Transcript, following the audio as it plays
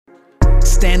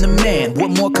Stan the Man, what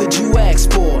more could you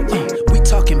ask for? We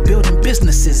talking building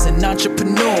businesses and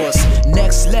entrepreneurs.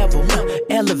 Next level,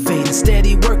 elevating,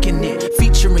 steady working it.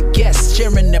 Featuring guests,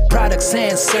 sharing their products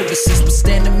and services. With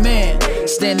Stan the Man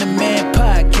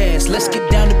podcast. Let's get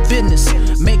down to business,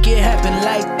 make it happen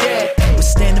like that. With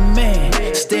Stan the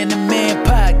Man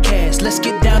podcast. Let's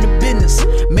get down to business,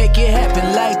 make it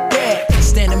happen like that.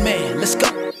 Stan the Man, let's go.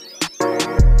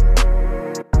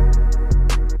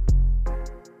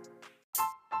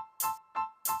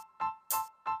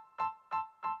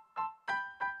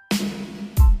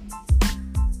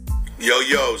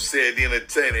 Yo, Said the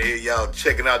Entertainer here, y'all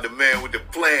checking out the man with the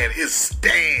plan. It's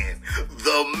Stan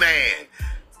the Man.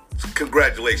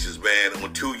 Congratulations, man,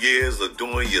 on 2 years of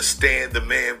doing your Stan the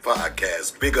Man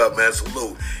podcast. Big up, man,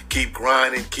 salute. Keep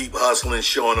grinding, keep hustling,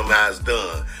 showing them how it's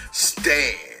done.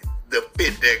 Stan, the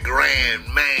 50 grand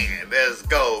man. Let's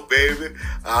go, baby.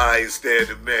 All right, Stan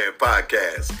the Man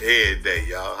podcast. Every day,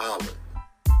 y'all holler.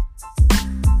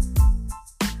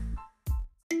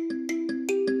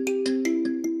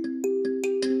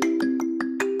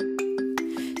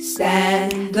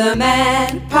 Stan the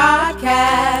Man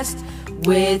podcast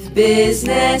with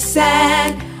business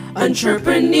and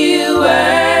entrepreneurs.